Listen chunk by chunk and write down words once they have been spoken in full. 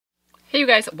you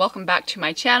guys, welcome back to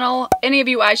my channel. Any of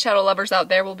you eyeshadow lovers out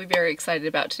there will be very excited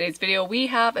about today's video. We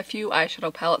have a few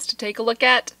eyeshadow palettes to take a look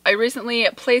at. I recently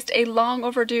placed a long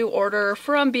overdue order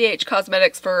from BH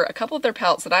Cosmetics for a couple of their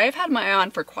palettes that I have had my eye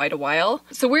on for quite a while.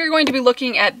 So we're going to be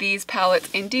looking at these palettes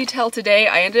in detail today.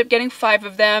 I ended up getting 5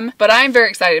 of them, but I'm very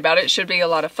excited about it. It should be a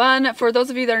lot of fun. For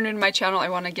those of you that are new to my channel, I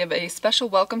want to give a special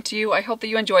welcome to you. I hope that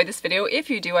you enjoyed this video.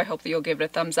 If you do, I hope that you'll give it a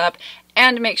thumbs up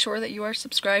and make sure that you are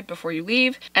subscribed before you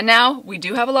leave. And now we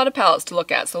do have a lot of palettes to look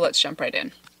at, so let's jump right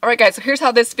in. Alright guys, so here's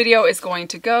how this video is going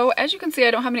to go. As you can see,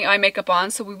 I don't have any eye makeup on,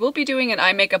 so we will be doing an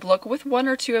eye makeup look with 1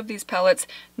 or 2 of these palettes.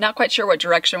 Not quite sure what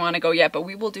direction I want to go yet, but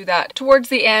we will do that towards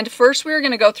the end. First, we're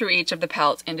going to go through each of the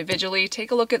palettes individually,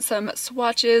 take a look at some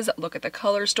swatches, look at the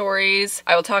color stories.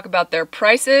 I will talk about their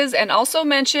prices and also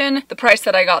mention the price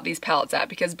that I got these palettes at,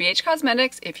 because BH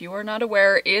Cosmetics, if you are not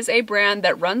aware, is a brand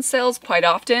that runs sales quite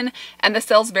often, and the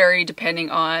sales vary depending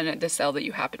on the sale that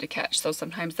you happen to catch. So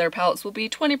sometimes their palettes will be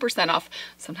 20% off.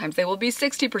 Sometimes they will be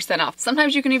 60% off.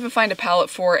 Sometimes you can even find a palette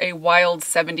for a wild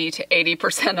 70 to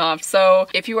 80% off. So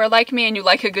if you are like me and you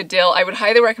like a good deal, I would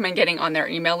highly recommend getting on their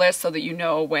email list so that you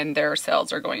know when their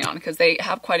sales are going on, because they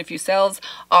have quite a few sales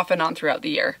off and on throughout the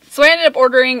year. So I ended up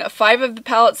ordering 5 of the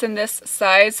palettes in this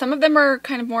size. Some of them are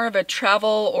kind of more of a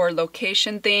travel or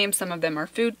location theme. Some of them are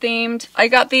food themed. I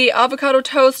got the Avocado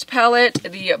Toast palette,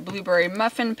 the Blueberry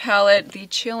Muffin palette, the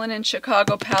Chillin' in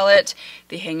Chicago palette,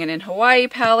 the Hangin' in Hawaii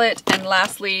palette, and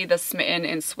lastly the Smitten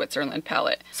in Switzerland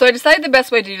palette. So I decided the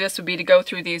best way to do this would be to go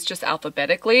through these just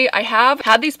alphabetically. I have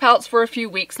had these palettes for a few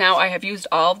weeks now. I have used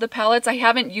all of the palettes. I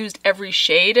haven't used every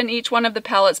shade in each one of the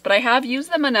palettes, but I have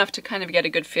used them enough to kind of get a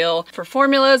good feel for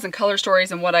formulas and color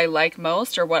stories and what I like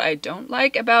most or what I don't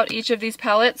like about each of these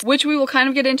palettes, which we will kind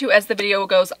of get into as the video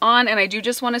goes on. And I do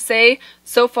just want to say,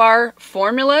 so far,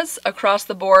 formulas across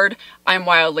the board, I'm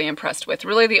wildly impressed with.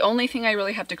 Really, the only thing I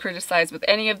really have to criticize with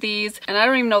any of these, and I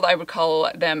don't even know that I would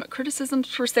call them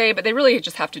criticisms per se, but they really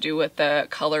just have to do with the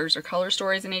colors or color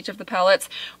stories in each of the palettes,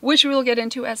 which we will get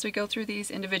into as we go through these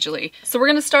individually. So we're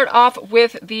going to start off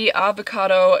with the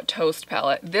Avocado Toast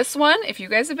palette. This one, if you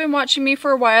guys have been watching me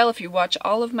for a while, if you watch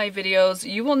all of my videos,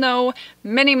 you will know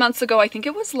many months ago, I think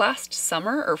it was last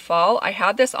summer or fall, I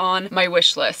had this on my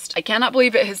wish list. I cannot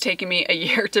believe it has taken me a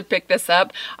year to pick this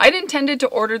up. I'd intended to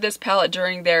order this palette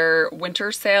during their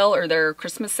winter sale or their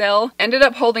Christmas sale. Ended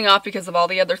up holding off because of all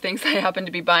the other things I happened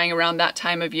to be buying around that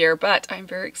time of year, but I'm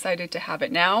very excited to have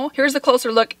it now. Here's a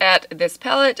closer look at this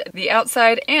palette, the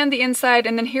outside and the inside,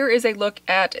 and then here is a look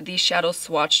at the shadows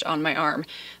swatched on my arm.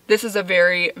 This is a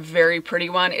very, very pretty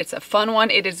one. It's a fun one.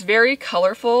 It is very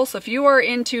colorful. So if you are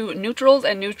into neutrals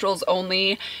and neutrals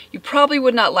only, you probably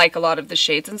would not like a lot of the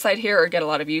shades inside here or get a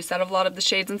lot of use out of a lot of the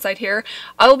shades inside here.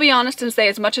 I will be honest and say,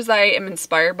 as much as I am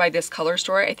inspired by this color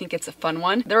story, I think it's a fun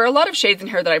one. There are a lot of shades in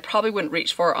here that I probably wouldn't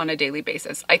reach for on a daily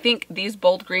basis. I think these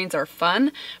bold greens are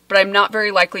fun, but I'm not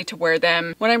very likely to wear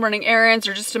them when I'm running errands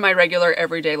or just in my regular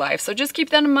everyday life. So just keep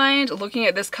that in mind looking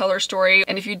at this color story.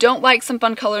 And if you don't like some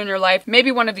fun color in your life,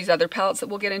 maybe one of these other palettes that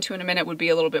we'll get into in a minute would be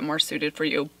a little bit more suited for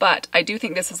you. But I do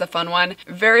think this is a fun one.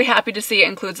 Very happy to see it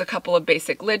includes a couple of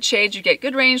basic lid shades. You get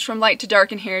good range from light to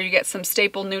dark in here. You get some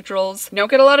staple neutrals. You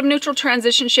don't get a lot of neutral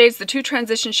transition shades. The 2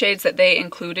 transition shades that they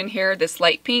include in here, this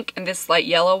light pink and this light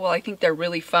yellow, well, I think they're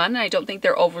really fun. I don't think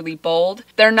they're overly bold.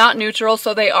 They're not neutral,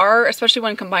 so they are, especially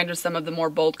when combined with some of the more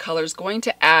bold colors, going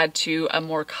to add to a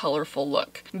more colorful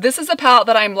look. This is a palette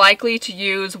that I'm likely to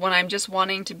use when I'm just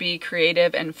wanting to be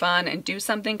creative and fun and do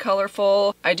something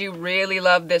colorful. I do really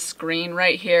love this green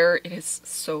right here. It is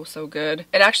so, so good.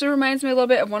 It actually reminds me a little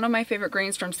bit of one of my favorite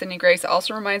greens from Sydney Grace. It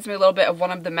also reminds me a little bit of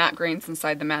one of the matte greens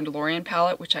inside the Mandalorian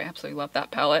palette, which I absolutely love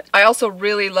that palette. I also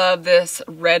really love this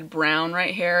red brown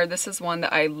right here. This is one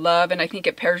that I love, and I think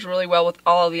it pairs really well with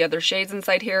all of the other shades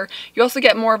inside here. You also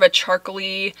get more of a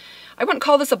charcoaly, I wouldn't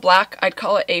call this a black, I'd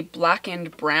call it a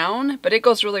blackened brown, but it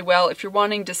goes really well if you're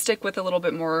wanting to stick with a little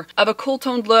bit more of a cool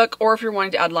toned look, or if you're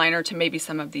wanting to add liner to maybe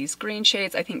some of these green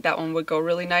shades. I think that one would go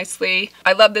really nicely.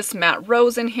 I love this matte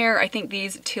rose in here. I think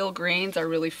these teal greens are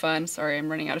really fun. Sorry, I'm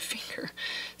running out of finger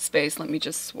space. Let me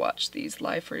just swatch these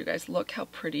live for you guys. Look how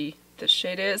pretty this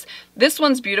shade is. This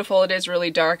one's beautiful. It is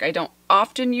really dark. I don't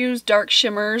often use dark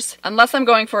shimmers unless I'm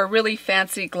going for a really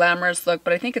fancy glamorous look,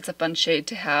 but I think it's a fun shade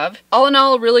to have. All in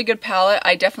all, a really good palette.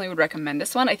 I definitely would recommend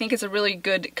this one. I think it's a really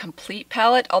good complete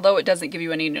palette, although it doesn't give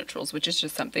you any neutrals, which is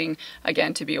just something,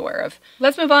 again, to be aware of.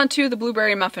 Let's move on to the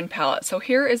Blueberry Muffin palette. So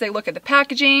here is a look at the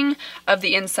packaging of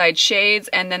the inside shades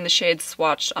and then the shades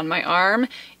swatched on my arm.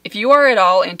 If you are at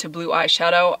all into blue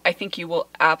eyeshadow, I think you will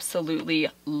absolutely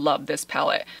love this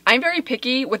palette. I'm very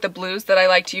picky with the blues that I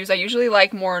like to use. I usually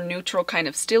like more neutral kind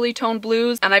of stilly tone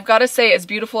blues, and I've got to say, as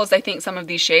beautiful as I think some of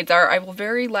these shades are, I will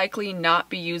very likely not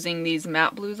be using these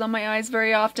matte blues on my eyes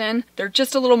very often. They're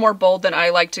just a little more bold than I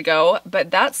like to go,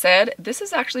 but that said, this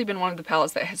has actually been one of the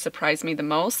palettes that has surprised me the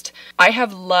most. I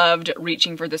have loved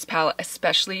reaching for this palette,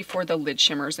 especially for the lid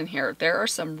shimmers in here. There are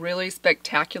some really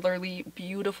spectacularly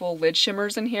beautiful lid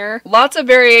shimmers in here. Lots of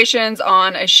variations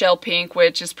on a shell pink,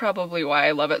 which is probably why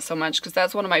I love it so much, because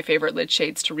that's one of my favorite lid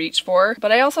shades to reach for.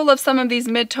 But I also love some of these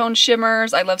mid-tone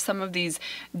shimmers. I love some of these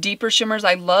deeper shimmers.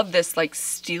 I love this like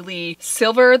steely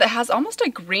silver that has almost a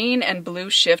green and blue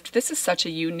shift. This is such a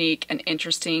unique and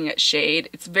interesting shade.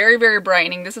 It's very, very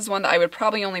brightening. This is one that I would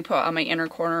probably only put on my inner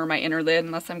corner or my inner lid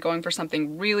unless I'm going for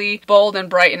something really bold and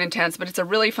bright and intense, but it's a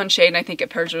really fun shade and I think it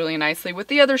pairs really nicely with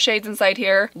the other shades inside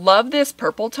here. Love this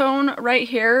purple tone right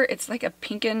here. It's like a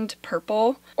pinkened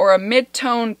purple or a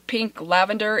mid-tone pink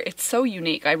lavender. It's so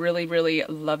unique. I really, really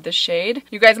love this shade.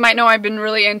 You guys might know I've been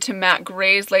really into matte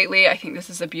grays lately. I think this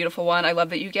is a beautiful one. I love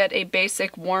that you get a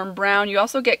basic warm brown. You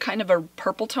also get kind of a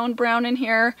purple tone brown in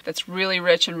here that's really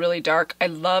rich and really dark. I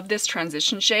love this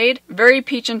transition shade. Very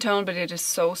peach in tone, but it is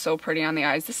so, so pretty on the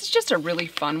eyes. This is just a really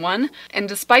fun one. And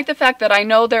despite the fact that I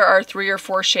know there are 3 or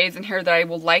 4 shades in here that I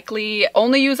will likely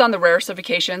only use on the rarest of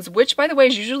occasions, which by the way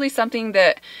is usually something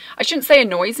that I shouldn't say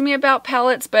annoys me about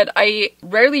palettes, but I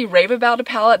rarely rave about a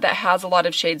palette that has a lot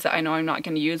of shades that I know I'm not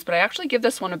going to use, but I actually give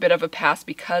this one a bit of a pass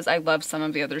because I love some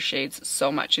of the other shades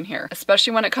so much in here.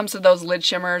 Especially when it comes to those lid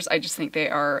shimmers, I just think they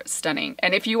are stunning.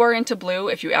 And if you are into blue,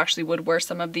 if you actually would wear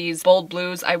some of these bold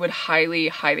blues, I would highly,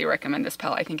 highly recommend this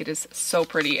palette. I think it is so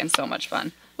pretty and so much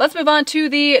fun. Let's move on to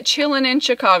the Chillin' in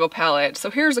Chicago palette.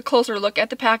 So here's a closer look at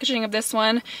the packaging of this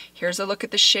one. Here's a look at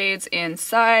the shades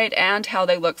inside and how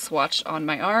they look swatched on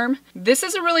my arm. This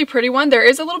is a really pretty one. There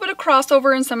is a little bit of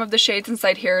crossover in some of the shades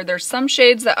inside here. There's some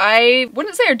shades that I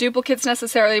wouldn't say are duplicates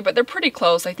necessarily, but they're pretty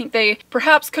close. I think they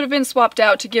perhaps could have been swapped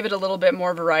out to give it a little bit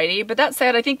more variety. But that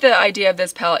said, I think the idea of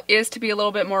this palette is to be a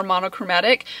little bit more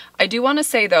monochromatic. I do want to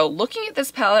say though, looking at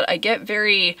this palette, I get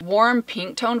very warm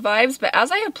pink tone vibes, but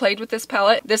as I have played with this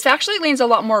palette, this actually leans a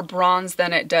lot more bronze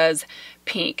than it does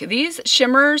pink. These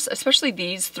shimmers, especially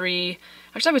these 3,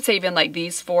 actually I would say even like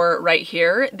these 4 right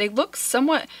here, they look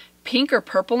somewhat pink or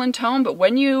purple in tone, but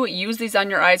when you use these on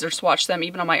your eyes or swatch them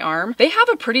even on my arm, they have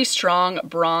a pretty strong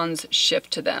bronze shift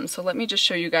to them. So let me just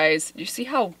show you guys. You see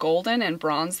how golden and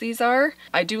bronze these are?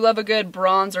 I do love a good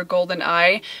bronze or golden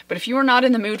eye, but if you are not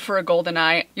in the mood for a golden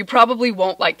eye, you probably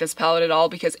won't like this palette at all,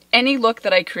 because any look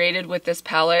that I created with this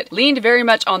palette leaned very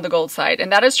much on the gold side,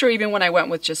 and that is true even when I went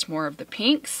with just more of the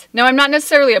pinks. Now I'm not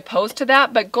necessarily opposed to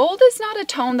that, but gold is not a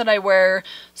tone that I wear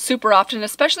super often,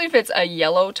 especially if it's a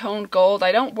yellow toned gold.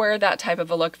 I don't wear that type of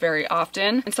a look very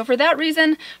often, and so for that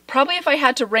reason, probably if I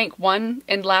had to rank one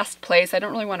in last place, I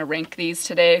don't really want to rank these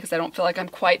today because I don't feel like I'm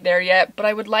quite there yet, but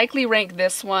I would likely rank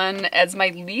this one as my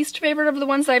least favorite of the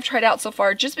ones that I've tried out so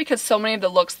far, just because so many of the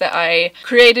looks that I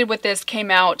created with this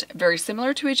came out very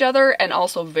similar to each other and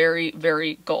also very,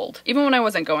 very gold, even when I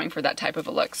wasn't going for that type of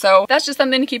a look. So that's just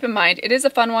something to keep in mind. It is a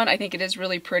fun one. I think it is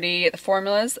really pretty. The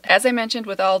formulas, as I mentioned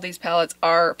with all these palettes,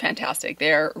 are fantastic.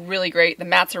 They're really great. The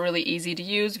mattes are really easy to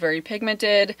use, very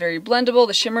pigmented, very blendable.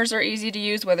 The shimmers are easy to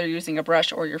use whether you're using a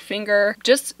brush or your finger.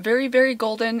 Just very, very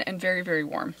golden and very, very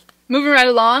warm. Moving right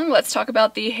along, let's talk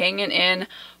about the Hangin' in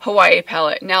Hawaii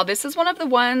palette. Now this is one of the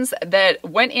ones that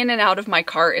went in and out of my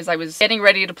cart as I was getting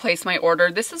ready to place my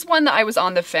order. This is one that I was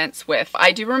on the fence with.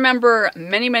 I do remember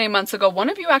many, many months ago, one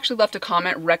of you actually left a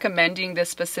comment recommending this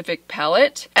specific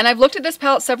palette. And I've looked at this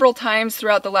palette several times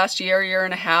throughout the last year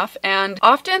and a half, and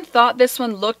often thought this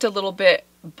one looked a little bit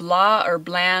blah or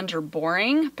bland or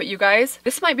boring, but you guys,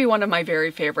 this might be one of my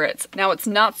very favorites. Now it's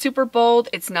not super bold,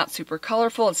 it's not super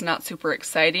colorful, it's not super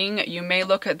exciting. You may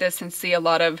look at this and see a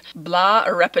lot of blah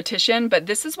or repetition, but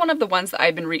this is one of the ones that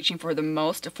I've been reaching for the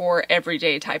most for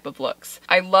everyday type of looks.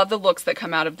 I love the looks that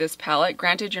come out of this palette.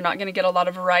 Granted, you're not going to get a lot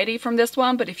of variety from this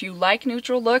one, but if you like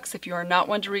neutral looks, if you are not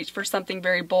one to reach for something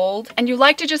very bold, and you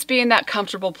like to just be in that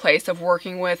comfortable place of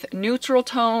working with neutral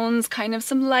tones, kind of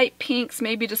some light pinks,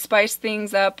 maybe to spice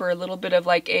things up, or a little bit of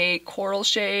like a coral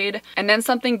shade, and then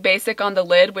something basic on the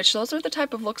lid, which those are the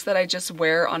type of looks that I just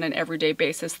wear on an everyday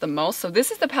basis the most. So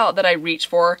this is the palette that I reach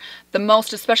for the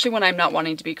most, especially when I'm not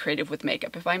wanting to be creative with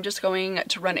makeup. If I'm just going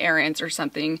to run errands or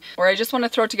something, or I just want to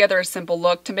throw together a simple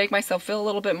look to make myself feel a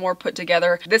little bit more put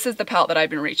together, this is the palette that I've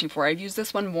been reaching for. I've used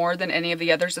this one more than any of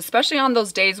the others, especially on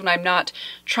those days when I'm not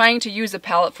trying to use a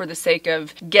palette for the sake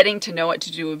of getting to know it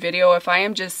to do a video. If I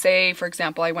am just, say, for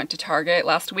example, I went to Target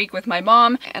last week with my mom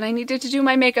mom and I needed to do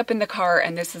my makeup in the car,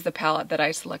 and this is the palette that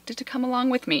I selected to come along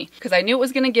with me because I knew it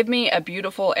was going to give me a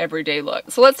beautiful everyday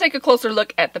look. So let's take a closer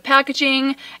look at the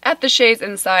packaging, at the shades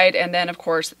inside, and then of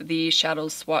course the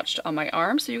shadows swatched on my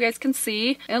arm so you guys can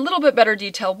see in a little bit better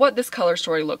detail what this color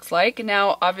story looks like.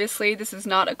 Now obviously this is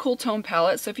not a cool tone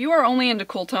palette, so if you are only into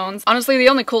cool tones, honestly the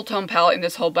only cool tone palette in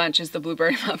this whole bunch is the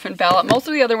Blueberry Muffin palette. Most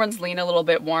of the other ones lean a little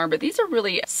bit warm, but these are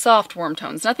really soft warm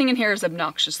tones. Nothing in here is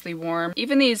obnoxiously warm.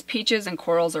 Even these peaches and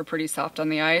corals are pretty soft on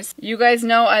the eyes. You guys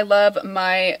know I love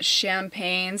my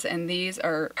champagnes, and these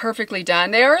are perfectly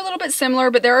done. They are a little bit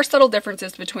similar, but there are subtle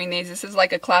differences between these. This is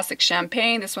like a classic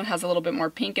champagne. This one has a little bit more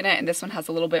pink in it, and this one has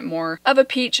a little bit more of a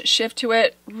peach shift to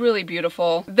it. Really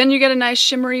beautiful. Then you get a nice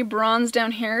shimmery bronze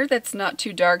down here that's not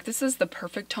too dark. This is the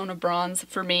perfect tone of bronze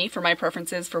for me, for my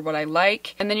preferences, for what I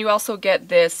like. And then you also get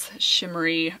this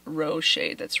shimmery rose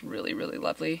shade that's really, really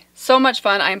lovely. So much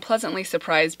fun. I am pleasantly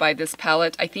surprised by this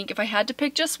palette. I think if I had to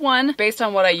pick just one, based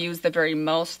on what I use the very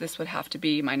most, this would have to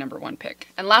be my #1 pick.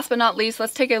 And last but not least,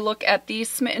 let's take a look at the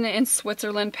Smitten in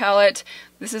Switzerland palette.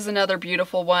 This is another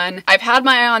beautiful one. I've had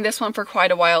my eye on this one for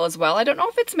quite a while as well. I don't know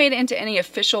if it's made it into any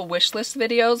official wish list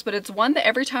videos, but it's one that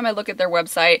every time I look at their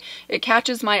website, it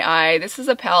catches my eye. This is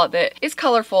a palette that is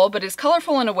colorful, but is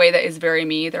colorful in a way that is very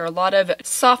me. There are a lot of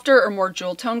softer or more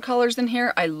jewel tone colors in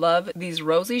here. I love these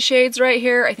rosy shades right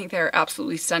here. I think they're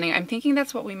absolutely stunning. I'm thinking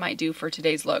that's what we might do for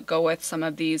today's look. Go with some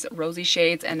of these rosy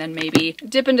shades and then maybe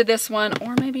dip into this one,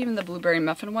 or maybe even the Blueberry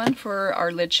Muffin one for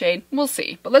our lid shade. We'll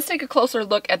see. But let's take a closer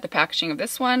look at the packaging of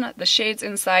this one, the shades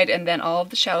inside, and then all of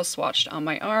the shadows swatched on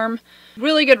my arm.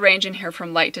 Really good range in here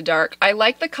from light to dark. I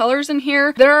like the colors in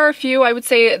here. There are a few, I would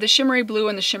say the shimmery blue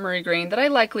and the shimmery green, that I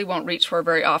likely won't reach for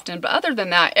very often, but other than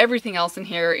that, everything else in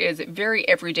here is very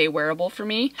everyday wearable for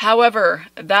me. However,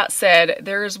 that said,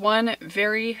 there is one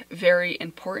very, very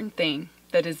important thing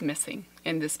that is missing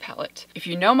in this palette. If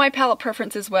you know my palette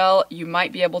preferences well, you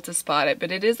might be able to spot it,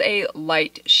 but it is a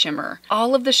light shimmer.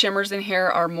 All of the shimmers in here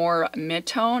are more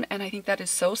mid-tone, and I think that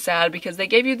is so sad because they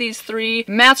gave you these 3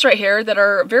 mattes right here that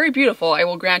are very beautiful, I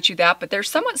will grant you that, but they're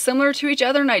somewhat similar to each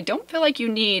other, and I don't feel like you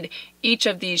need each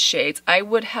of these shades. I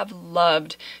would have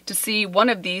loved to see one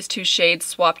of these 2 shades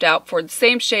swapped out for the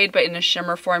same shade but in a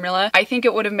shimmer formula. I think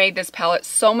it would have made this palette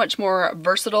so much more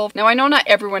versatile. Now I know not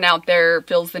everyone out there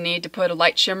feels the need to put a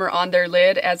light shimmer on their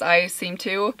lid as I seem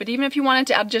to, but even if you wanted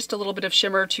to add just a little bit of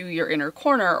shimmer to your inner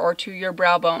corner or to your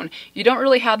brow bone, you don't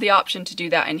really have the option to do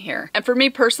that in here. And for me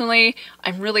personally,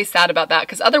 I'm really sad about that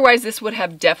because otherwise this would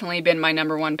have definitely been my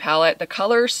 #1 palette. The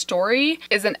color story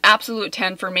is an absolute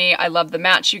 10 for me. I love the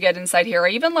mattes you get inside here. I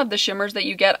even love the shimmers that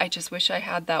you get. I just wish I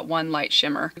had that one light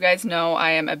shimmer. You guys know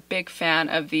I am a big fan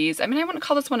of these. I mean, I wouldn't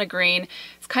call this one a green.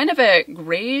 It's kind of a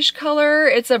grayish color.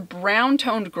 It's a brown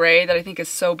toned gray that I think is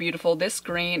so beautiful. This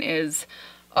green is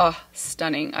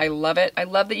stunning. I love it. I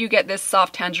love that you get this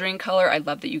soft tangerine color. I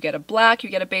love that you get a black, you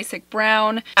get a basic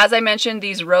brown. As I mentioned,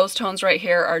 these rose tones right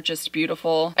here are just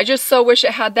beautiful. I just so wish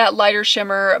it had that lighter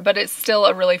shimmer, but it's still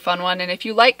a really fun one. And if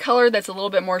you like color that's a little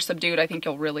bit more subdued, I think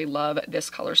you'll really love this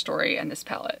color story and this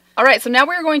palette. All right, so now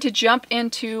we're going to jump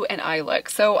into an eye look.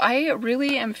 So I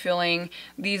really am feeling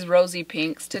these rosy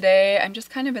pinks today. I'm just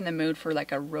kind of in the mood for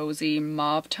like a rosy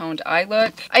mauve toned eye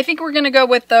look. I think we're gonna go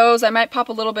with those. I might pop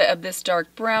a little bit of this dark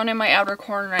brown in my outer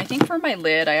corner. I think for my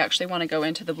lid, I actually want to go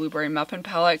into the Blueberry Muffin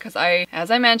palette because as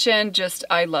I mentioned,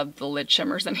 I love the lid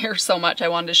shimmers in here so much. I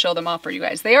wanted to show them off for you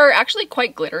guys. They are actually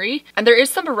quite glittery, and there is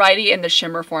some variety in the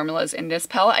shimmer formulas in this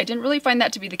palette. I didn't really find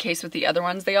that to be the case with the other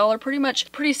ones. They all are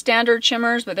pretty standard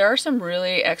shimmers, but there are some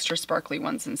really extra sparkly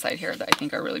ones inside here that I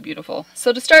think are really beautiful.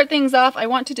 So to start things off, I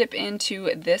want to dip into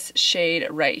this shade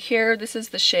right here. This is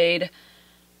the shade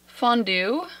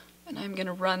Fondue. And I'm going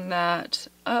to run that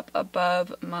up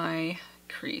above my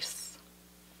crease.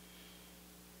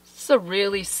 This is a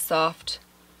really soft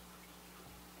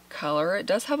color. It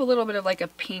does have a little bit of like a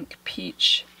pink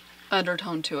peach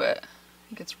undertone to it. I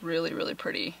think it's really, really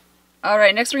pretty.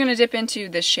 Alright, next we're going to dip into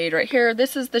this shade right here.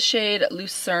 This is the shade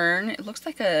Lucerne. It looks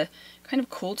like a kind of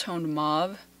cool toned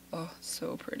mauve. Oh,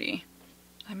 so pretty.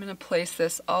 I'm going to place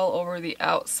this all over the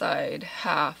outside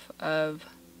half of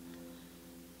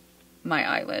my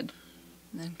eyelid.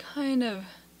 And then kind of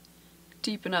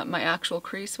deepen up my actual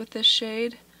crease with this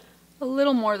shade a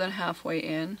little more than halfway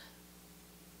in.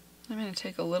 I'm going to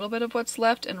take a little bit of what's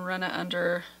left and run it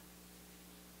under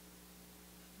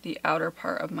the outer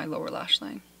part of my lower lash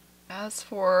line. As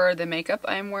for the makeup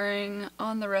I'm wearing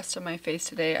on the rest of my face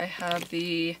today, I have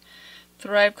the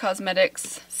Thrive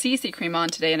Cosmetics CC Cream on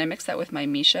today, and I mixed that with my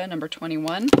Misha number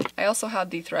 21. I also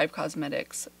have the Thrive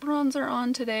Cosmetics bronzer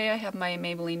on today. I have my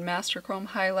Maybelline Master Chrome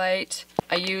highlight.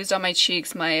 I used on my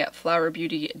cheeks my Flower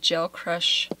Beauty Gel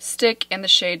Crush stick in the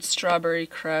shade Strawberry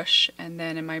Crush, and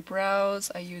then in my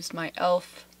brows I used my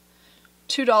e.l.f.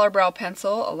 $2 brow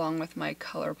pencil along with my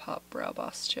ColourPop Brow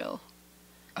Boss Gel.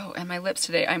 Oh, and my lips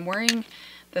today. I'm wearing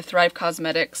the Thrive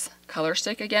Cosmetics color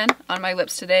stick again on my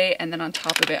lips today, and then on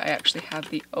top of it I actually have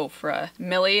the Ofra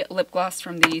Millie lip gloss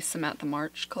from the Samantha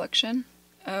March collection.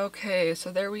 Okay, so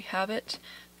there we have it.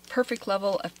 Perfect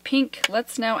level of pink.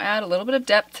 Let's now add a little bit of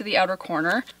depth to the outer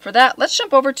corner. For that, let's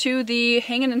jump over to the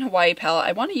Hangin' in Hawaii palette.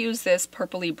 I want to use this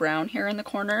purpley brown here in the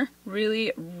corner.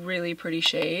 Really, really pretty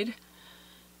shade.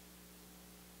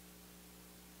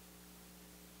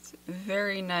 It's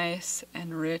very nice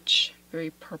and rich, very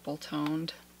purple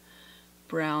toned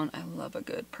brown. I love a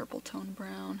good purple tone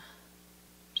brown.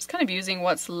 Just kind of using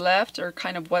what's left, or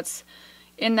kind of what's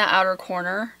in the outer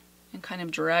corner, and kind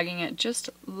of dragging it just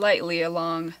lightly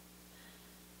along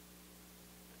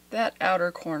that outer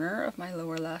corner of my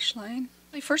lower lash line.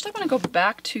 First I want to go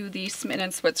back to the Smitten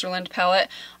in Switzerland palette.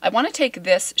 I want to take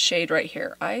this shade right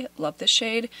here. I love this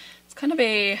shade. It's kind of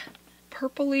a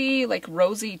purpley, like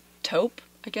rosy taupe,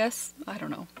 I guess. I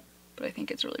don't know, but I think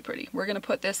it's really pretty. We're going to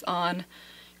put this on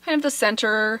kind of the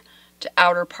center to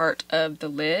outer part of the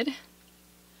lid.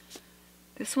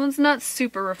 This one's not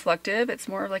super reflective. It's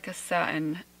more like a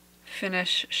satin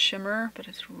finish shimmer, but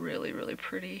it's really, really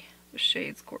pretty. The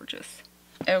shade's gorgeous.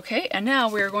 Okay, and now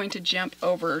we're going to jump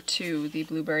over to the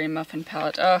Blueberry Muffin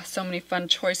palette. Oh, so many fun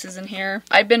choices in here.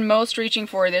 I've been most reaching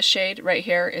for this shade right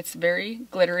here. It's very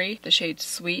glittery. The shade's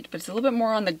Sweet, but it's a little bit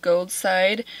more on the gold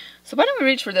side. So why don't we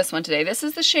reach for this one today? This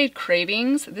is the shade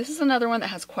Cravings. This is another one that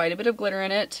has quite a bit of glitter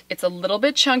in it. It's a little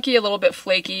bit chunky, a little bit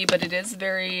flaky, but it is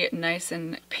very nice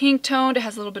and pink toned. It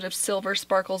has a little bit of silver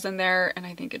sparkles in there, and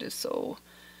I think it is so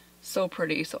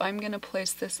pretty. So I'm gonna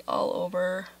place this all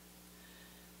over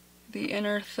the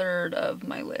inner third of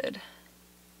my lid.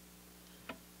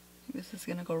 This is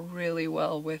gonna go really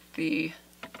well with the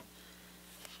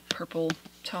purple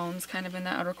tones kind of in the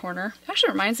outer corner. It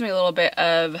actually reminds me a little bit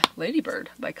of Ladybird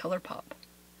by ColourPop.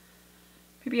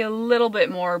 Maybe a little bit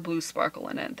more blue sparkle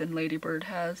in it than Ladybird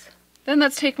has. Then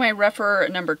let's take my Rephr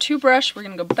number 2 brush. We're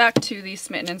gonna go back to the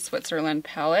Smitten in Switzerland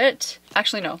palette.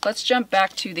 Actually no, let's jump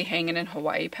back to the Hangin' in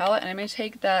Hawaii palette, and I'm gonna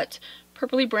take that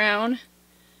purpley brown.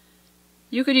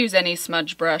 You could use any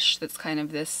smudge brush that's kind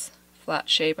of this flat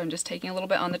shape. I'm just taking a little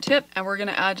bit on the tip, and we're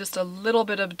gonna add just a little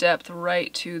bit of depth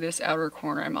right to this outer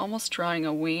corner. I'm almost drawing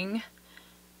a wing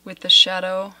with the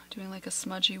shadow, doing like a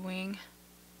smudgy wing.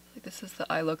 Like this is the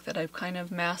eye look that I've kind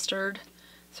of mastered,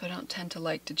 so I don't tend to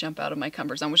like to jump out of my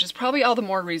comfort zone, which is probably all the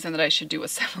more reason that I should do a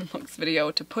 7 looks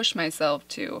video, to push myself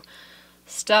to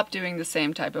stop doing the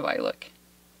same type of eye look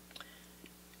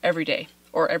every day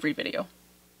or every video.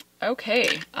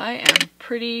 Okay, I am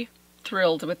pretty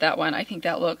thrilled with that one. I think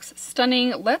that looks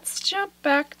stunning. Let's jump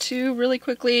back to, really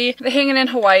quickly, the Hangin' in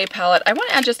Hawaii palette. I want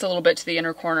to add just a little bit to the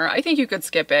inner corner. I think you could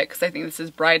skip it because I think this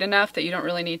is bright enough that you don't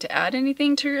really need to add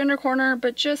anything to your inner corner,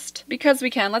 but just because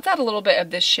we can, let's add a little bit of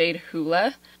this shade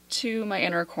Hula to my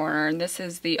inner corner, and this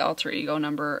is the Alter Ego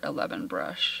number 11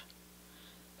 brush.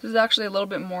 This is actually a little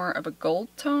bit more of a gold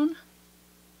tone,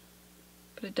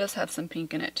 but it does have some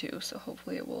pink in it too, so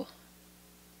hopefully it will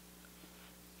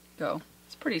go.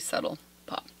 It's pretty subtle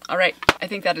pop. Alright, I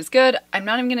think that is good. I'm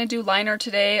not even going to do liner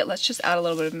today. Let's just add a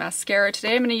little bit of mascara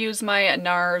today. I'm going to use my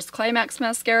NARS Climax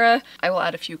mascara. I will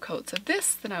add a few coats of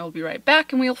this, then I will be right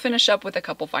back and we'll finish up with a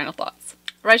couple final thoughts.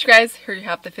 Alright you guys, here you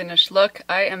have the finished look.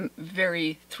 I am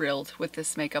very thrilled with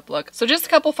this makeup look. So just a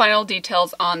couple final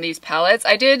details on these palettes.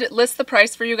 I did list the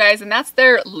price for you guys, and that's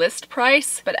their list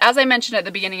price. But as I mentioned at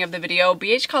the beginning of the video,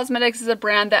 BH Cosmetics is a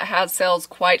brand that has sales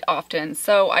quite often.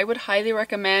 So I would highly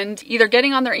recommend either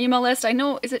getting on their email list. I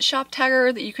know, is it Shop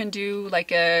Tagger that you can do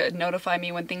like a notify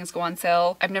me when things go on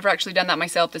sale? I've never actually done that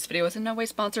myself. This video is in no way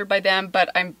sponsored by them, but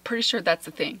I'm pretty sure that's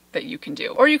a thing that you can do.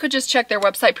 Or you could just check their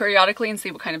website periodically and see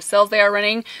what kind of sales they are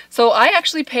running. So I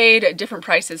actually paid different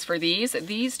prices for these.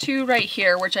 These two right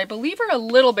here, which I believe are a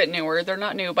little bit newer. They're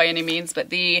not new by any means, but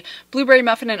the Blueberry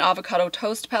Muffin and Avocado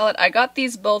Toast palette, I got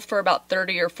these both for about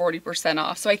 30 or 40%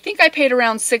 off. So I think I paid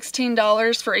around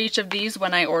 $16 for each of these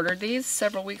when I ordered these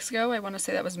several weeks ago. I want to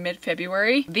say that was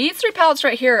mid-February. These 3 palettes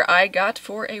right here I got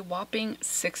for a whopping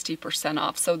 60%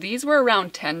 off. So these were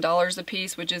around $10 a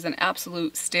piece, which is an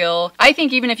absolute steal. I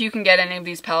think even if you can get any of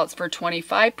these palettes for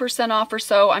 25% off or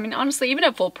so, I mean honestly, even even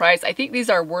at full price, I think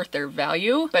these are worth their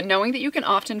value, but knowing that you can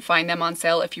often find them on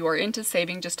sale if you are into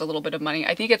saving just a little bit of money,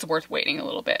 I think it's worth waiting a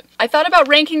little bit. I thought about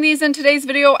ranking these in today's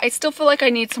video. I still feel like I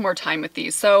need some more time with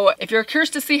these. So if you're curious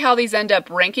to see how these end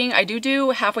up ranking, I do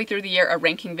halfway through the year a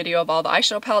ranking video of all the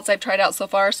eyeshadow palettes I've tried out so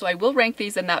far, so I will rank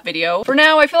these in that video. For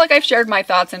now, I feel like I've shared my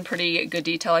thoughts in pretty good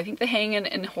detail. I think the Hangin'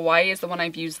 in Hawaii is the one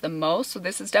I've used the most, so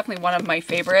this is definitely one of my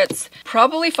favorites.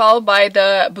 Probably followed by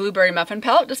the Blueberry Muffin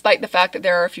palette, despite the fact that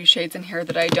there are a few shades in here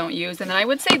that I don't use. And then I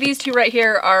would say these two right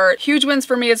here are huge wins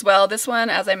for me as well. This one,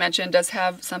 as I mentioned, does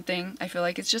have something I feel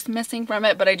like it's just missing from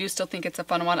it, but I do still think it's a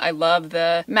fun one. I love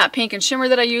the matte pink and shimmer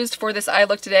that I used for this eye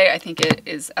look today. I think it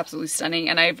is absolutely stunning,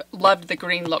 and I've loved the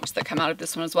green looks that come out of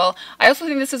this one as well. I also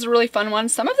think this is a really fun one.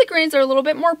 Some of the greens are a little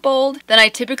bit more bold than I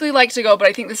typically like to go, but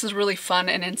I think this is really fun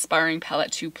and inspiring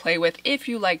palette to play with if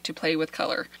you like to play with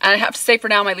color. And I have to say for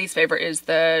now, my least favorite is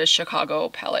the Chicago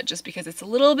palette, just because it's a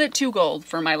little bit too gold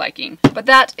for my liking. But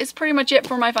that is pretty much it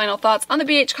for my final thoughts on the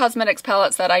BH Cosmetics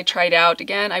palettes that I tried out.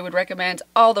 Again, I would recommend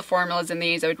all the formulas in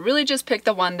these. I would really just pick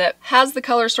the one that has the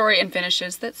color story and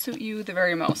finishes that suit you the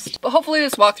very most. But hopefully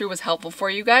this walkthrough was helpful for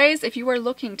you guys. If you are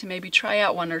looking to maybe try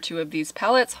out one or two of these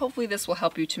palettes, hopefully this will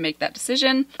help you to make that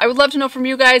decision. I would love to know from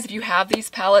you guys, if you have these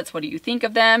palettes, what do you think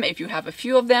of them? If you have a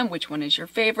few of them, which one is your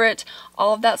favorite?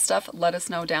 All of that stuff, let us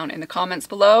know down in the comments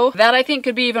below. That I think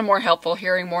could be even more helpful.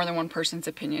 Hearing more than one person's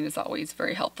opinion is always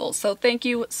very helpful. So thank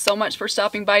you so much for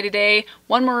stopping by today.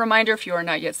 One more reminder, if you are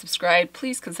not yet subscribed,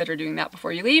 please consider doing that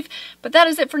before you leave. But that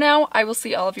is it for now. I will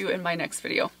see all of you in my next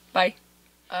video. Bye.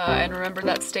 And remember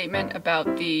that statement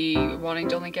about the wanting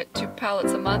to only get 2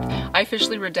 palettes a month? I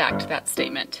officially redact that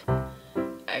statement.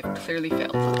 I've clearly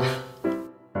failed.